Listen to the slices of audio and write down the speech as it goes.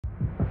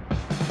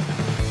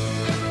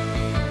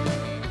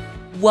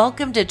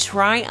Welcome to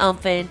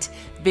Triumphant,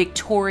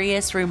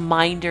 Victorious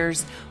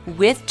Reminders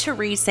with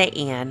Teresa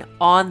Ann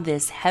on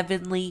this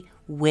Heavenly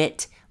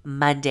Wit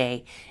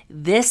Monday.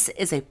 This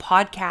is a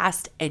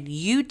podcast and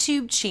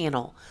YouTube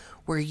channel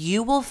where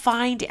you will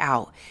find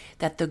out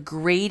that the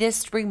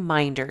greatest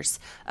reminders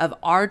of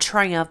our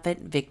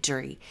triumphant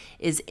victory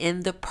is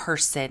in the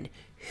person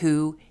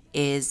who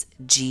is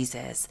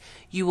Jesus.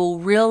 You will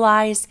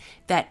realize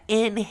that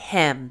in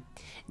Him,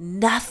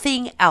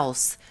 nothing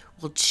else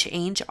will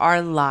change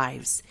our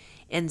lives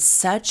in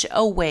such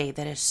a way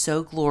that is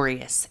so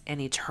glorious and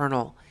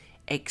eternal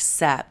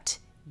except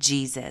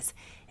Jesus.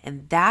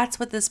 And that's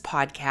what this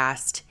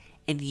podcast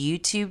and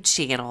YouTube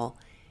channel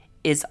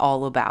is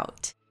all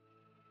about.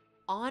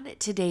 On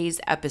today's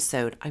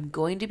episode, I'm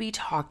going to be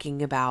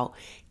talking about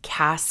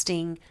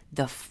casting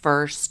the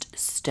first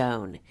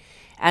stone,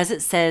 as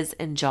it says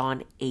in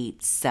John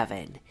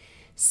 8:7.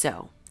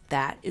 So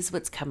that is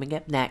what's coming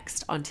up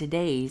next on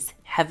today's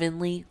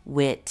Heavenly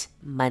Wit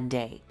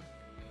Monday.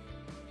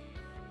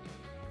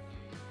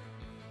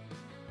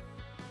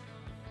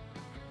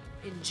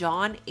 In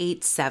John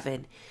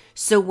 8:7,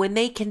 so when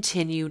they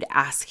continued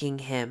asking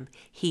him,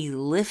 he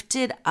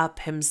lifted up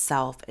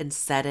himself and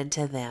said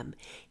unto them,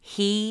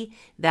 He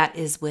that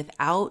is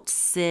without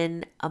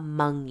sin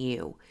among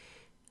you,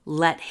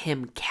 let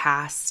him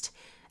cast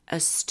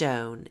a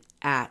stone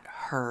at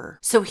her.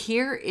 So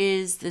here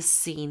is the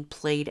scene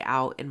played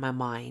out in my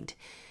mind.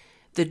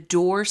 The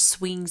door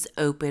swings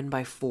open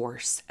by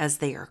force as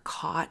they are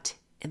caught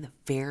in the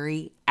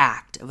very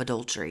act of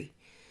adultery.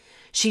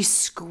 She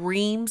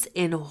screams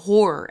in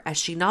horror as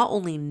she not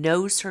only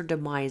knows her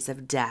demise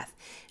of death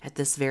at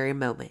this very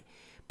moment,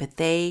 but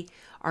they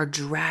are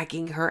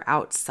dragging her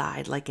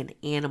outside like an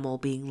animal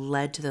being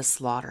led to the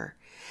slaughter.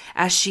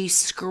 As she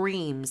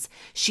screams,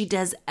 she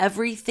does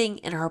everything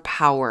in her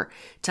power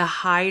to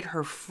hide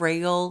her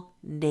frail,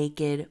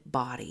 naked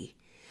body.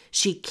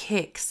 She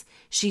kicks,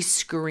 she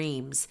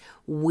screams,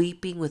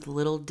 weeping with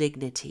little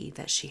dignity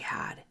that she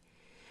had.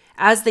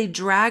 As they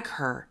drag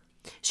her,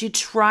 she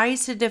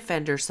tries to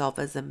defend herself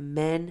as the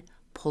men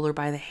pull her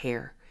by the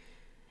hair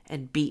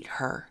and beat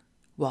her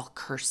while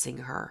cursing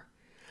her.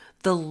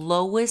 The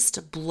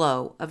lowest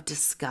blow of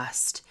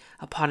disgust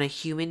upon a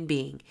human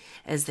being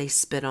as they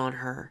spit on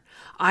her.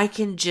 I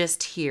can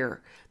just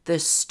hear the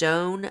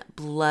stone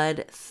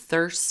blood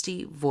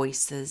thirsty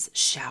voices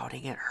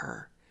shouting at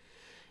her.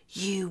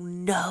 You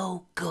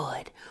no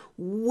good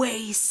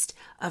waste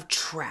of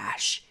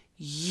trash.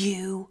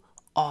 You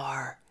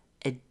are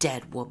a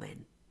dead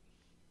woman.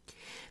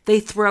 They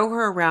throw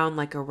her around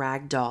like a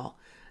rag doll,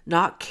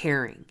 not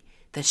caring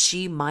that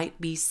she might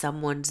be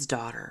someone's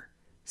daughter,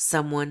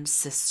 someone's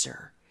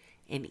sister,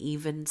 and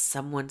even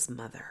someone's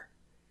mother.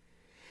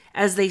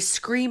 As they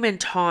scream and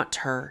taunt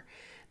her,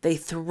 they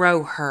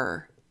throw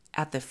her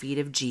at the feet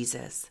of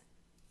Jesus,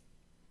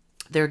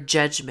 their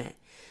judgment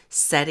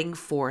setting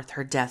forth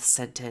her death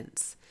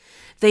sentence.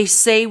 They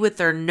say with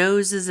their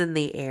noses in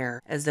the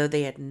air as though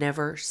they had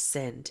never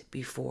sinned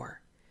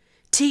before,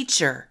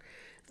 Teacher,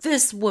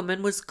 this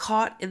woman was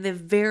caught in the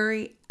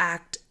very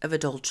act of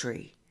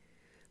adultery.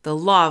 The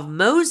law of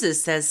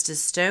Moses says to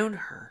stone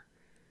her.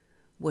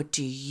 What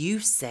do you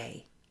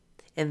say?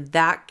 And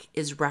that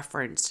is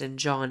referenced in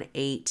John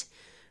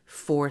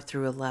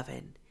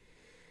 8:4-11.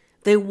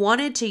 They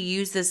wanted to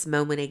use this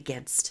moment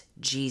against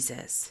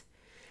Jesus.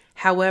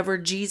 However,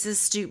 Jesus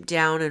stooped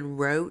down and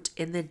wrote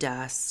in the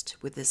dust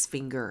with his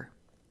finger.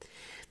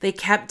 They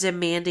kept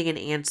demanding an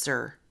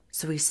answer,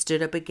 so he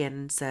stood up again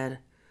and said,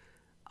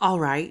 All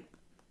right,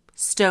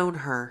 stone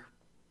her,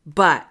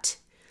 but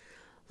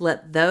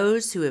let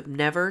those who have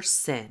never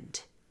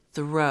sinned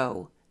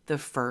throw the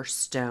first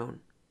stone.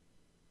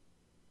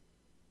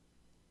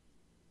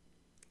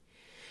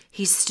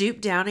 He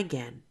stooped down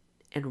again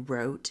and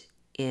wrote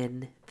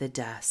in the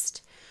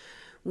dust.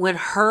 When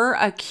her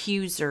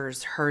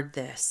accusers heard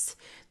this,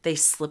 they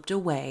slipped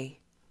away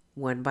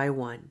one by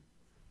one,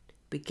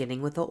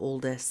 beginning with the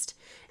oldest,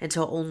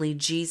 until only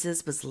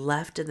Jesus was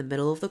left in the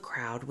middle of the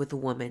crowd with the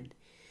woman.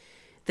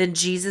 Then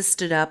Jesus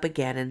stood up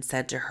again and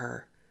said to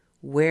her,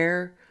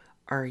 Where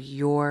are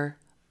your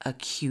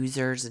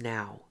accusers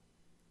now?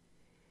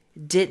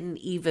 Didn't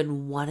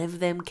even one of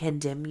them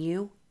condemn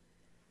you?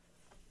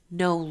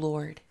 No,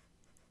 Lord,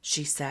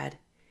 she said.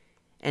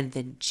 And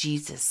then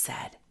Jesus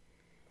said,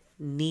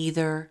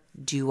 Neither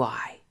do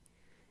I.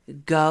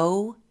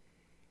 Go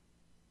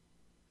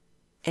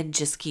and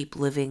just keep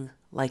living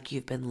like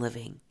you've been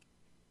living.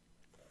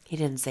 He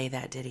didn't say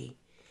that, did he?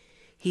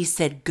 He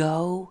said,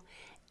 Go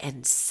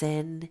and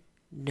sin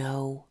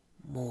no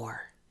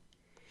more.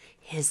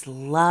 His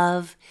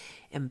love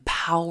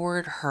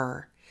empowered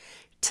her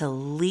to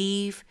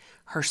leave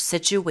her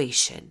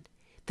situation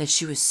that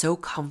she was so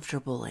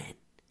comfortable in,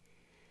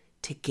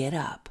 to get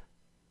up,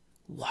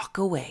 walk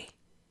away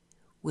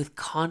with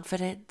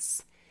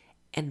confidence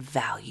and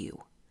value,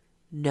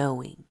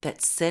 knowing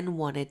that sin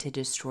wanted to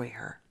destroy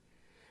her,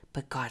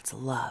 but God's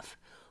love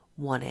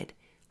wanted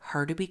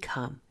her to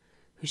become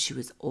who she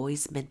was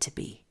always meant to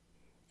be,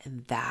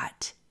 and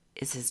that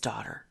is his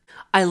daughter.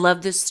 I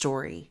love this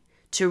story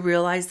to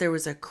realize there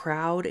was a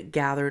crowd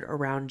gathered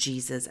around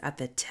Jesus at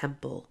the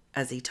temple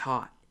as he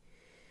taught.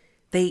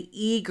 They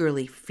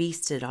eagerly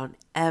feasted on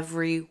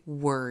every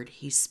word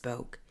he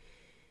spoke.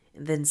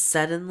 And then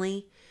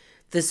suddenly,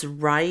 this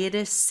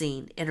riotous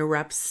scene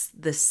interrupts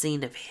the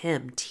scene of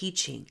him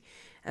teaching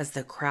as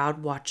the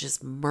crowd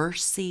watches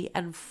mercy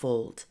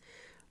unfold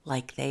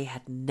like they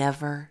had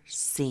never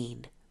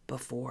seen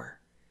before.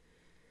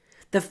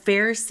 The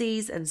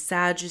Pharisees and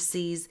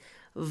Sadducees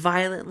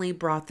violently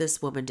brought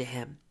this woman to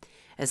him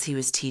as he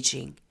was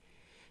teaching.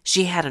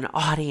 She had an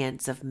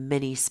audience of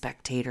many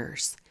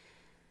spectators.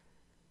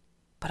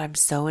 But I'm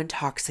so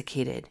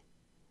intoxicated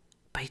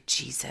by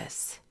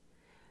Jesus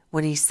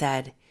when he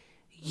said,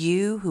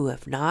 "You who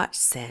have not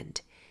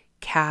sinned,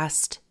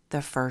 cast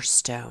the first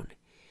stone."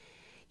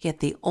 Yet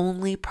the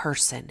only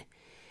person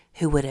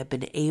who would have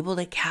been able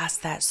to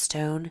cast that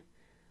stone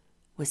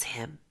was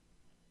him.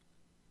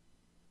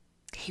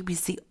 He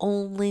was the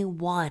only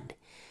one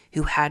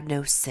who had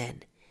no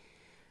sin,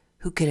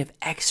 who could have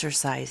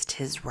exercised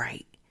his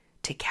right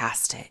to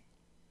cast it.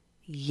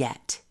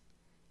 Yet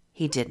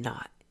he did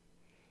not.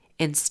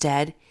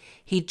 Instead,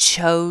 he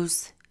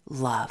chose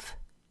love.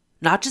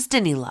 Not just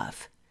any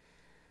love,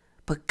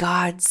 but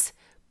God's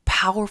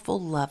powerful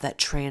love that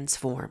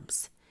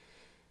transforms.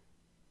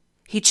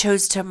 He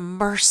chose to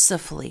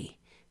mercifully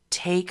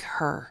take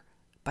her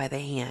by the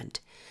hand,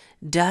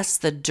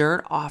 dust the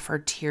dirt off her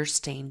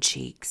tear-stained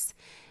cheeks,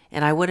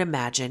 and I would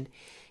imagine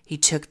he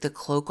took the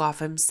cloak off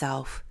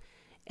himself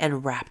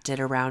and wrapped it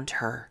around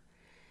her,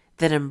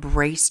 then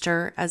embraced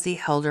her as he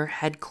held her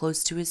head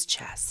close to his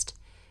chest,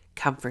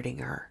 comforting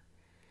her.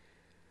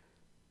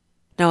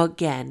 Now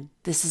again,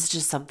 this is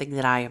just something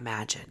that I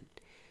imagine.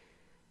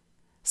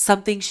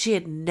 Something she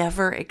had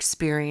never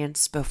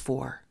experienced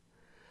before.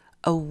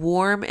 A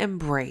warm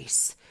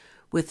embrace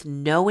with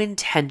no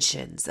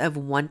intentions of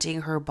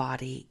wanting her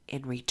body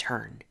in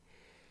return.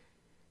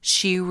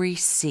 She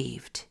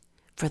received,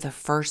 for the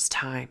first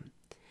time,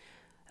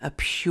 a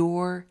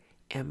pure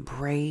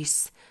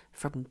embrace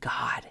from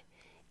God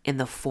in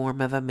the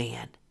form of a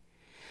man.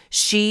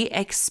 She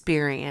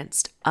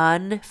experienced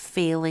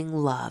unfailing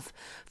love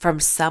from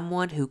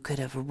someone who could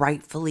have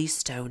rightfully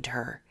stoned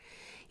her,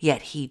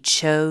 yet he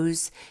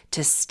chose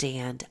to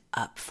stand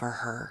up for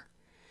her.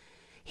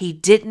 He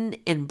didn't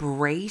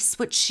embrace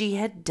what she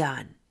had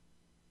done,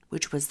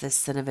 which was the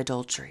sin of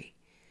adultery.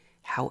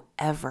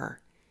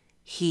 However,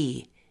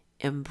 he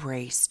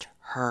embraced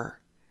her.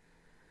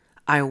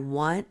 I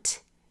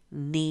want,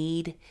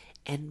 need,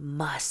 and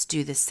must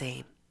do the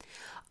same.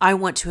 I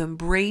want to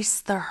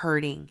embrace the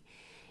hurting,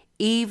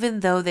 even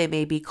though they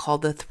may be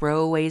called the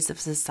throwaways of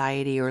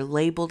society or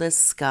labeled as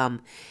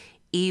scum,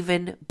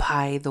 even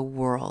by the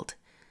world.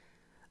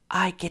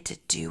 I get to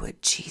do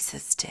what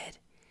Jesus did.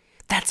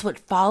 That's what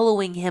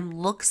following him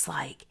looks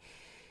like.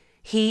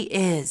 He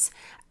is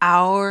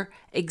our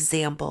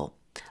example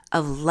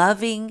of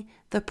loving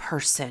the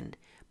person,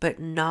 but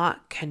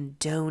not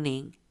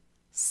condoning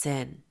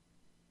sin.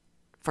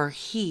 For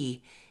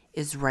he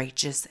is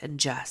righteous and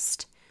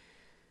just.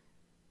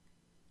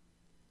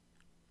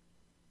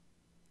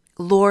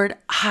 Lord,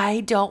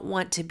 I don't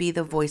want to be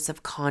the voice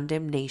of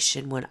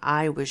condemnation when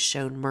I was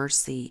shown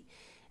mercy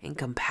and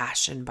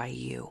compassion by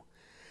you.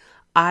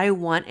 I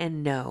want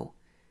and know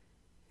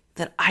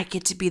that I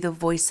get to be the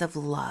voice of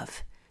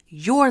love,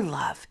 your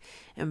love,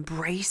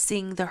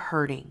 embracing the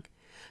hurting,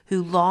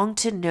 who long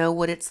to know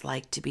what it's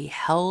like to be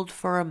held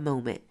for a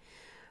moment,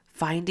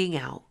 finding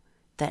out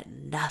that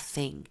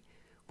nothing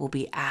will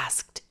be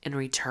asked in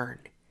return,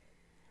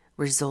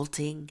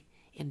 resulting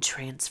in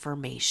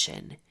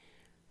transformation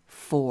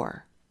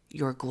for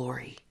your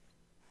glory.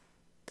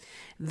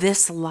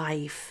 This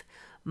life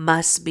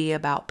must be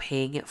about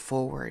paying it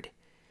forward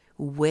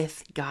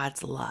with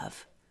God's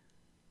love.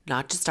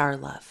 Not just our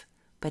love,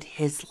 but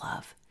his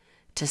love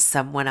to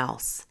someone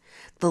else.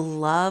 The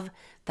love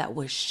that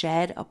was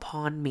shed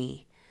upon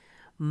me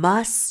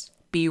must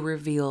be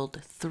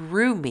revealed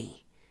through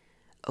me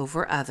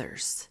over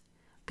others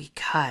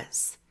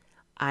because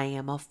I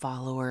am a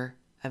follower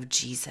of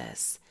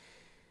Jesus.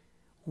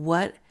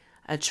 What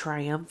a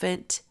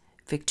triumphant,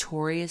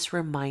 victorious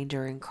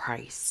reminder in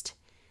Christ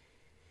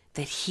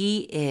that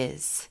he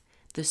is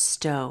the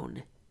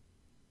stone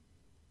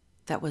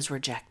that was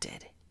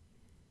rejected.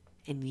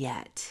 And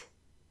yet,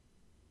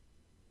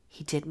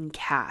 he didn't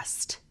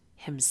cast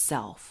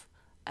himself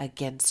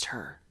against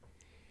her.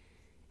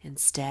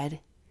 Instead,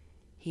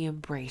 he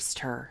embraced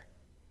her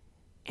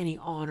and he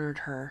honored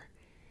her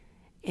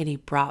and he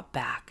brought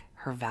back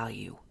her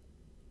value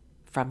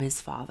from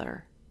his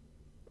Father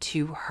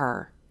to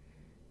her.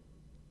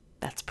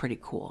 That's pretty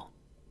cool.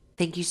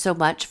 Thank you so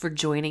much for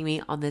joining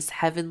me on this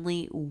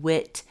Heavenly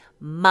Wit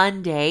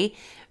Monday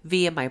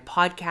via my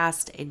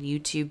podcast and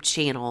YouTube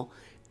channel,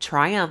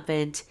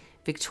 Triumphant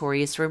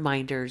Victorious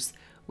Reminders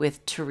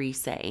with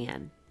Teresa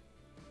Ann.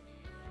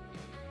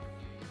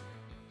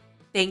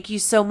 Thank you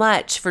so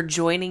much for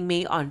joining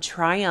me on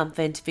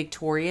Triumphant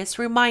Victorious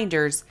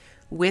Reminders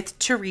with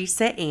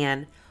Teresa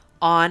Ann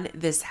on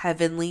this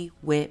Heavenly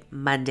Wit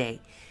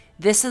Monday.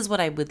 this is what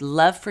I would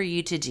love for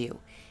you to do.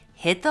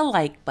 Hit the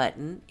like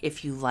button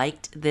if you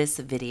liked this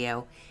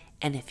video,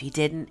 and if you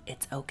didn't,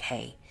 it's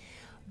okay.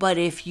 But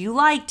if you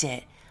liked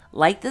it,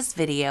 like this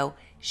video,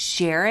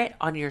 share it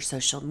on your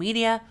social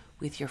media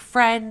with your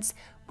friends,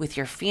 with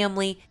your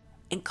family,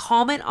 and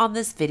comment on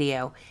this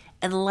video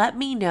and let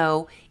me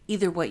know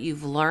either what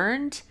you've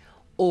learned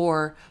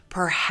or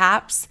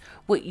perhaps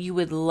what you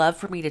would love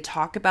for me to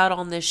talk about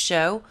on this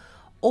show,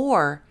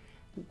 or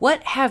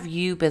what have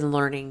you been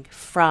learning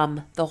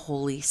from the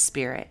Holy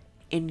Spirit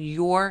in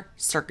your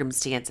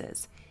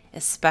circumstances,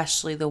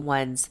 especially the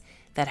ones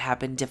that have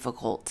been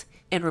difficult.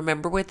 And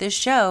remember what this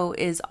show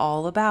is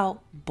all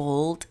about: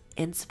 bold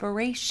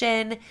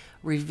inspiration,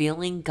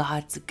 revealing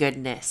God's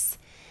goodness,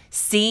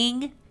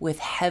 seeing with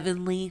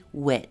heavenly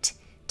wit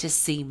to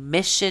see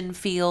mission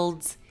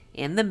fields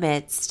in the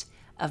midst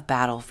of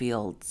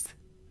battlefields.